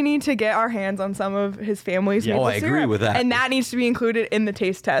 But we need to get our hands on some of his family's maple syrup. I agree with that. And that needs to be included in the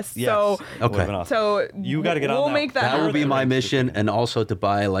taste test. Yes. So you got to get on that. We'll make that will be my mission, and also to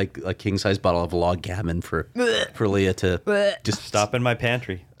buy like a king-size bottle of log gammon for Leah to just stop in my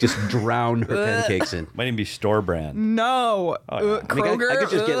pantry. Just drown her pancakes in. Might even be store brand. No. Kroger. I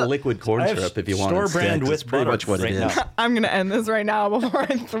could just get liquid corn syrup if you want. Store brand with pretty much what it is. I'm going to end this right now before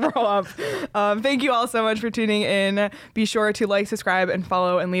I throw up. Thank you all so much for tuning in. Be sure to like, subscribe, and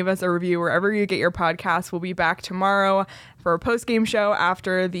follow, and leave us a review wherever you get your podcasts. We'll be back tomorrow for a post-game show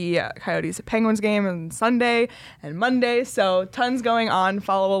after the Coyotes-Penguins game on Sunday and Monday. So tons going on.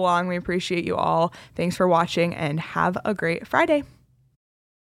 Follow along. We appreciate you all. Thanks for watching, and have a great Friday.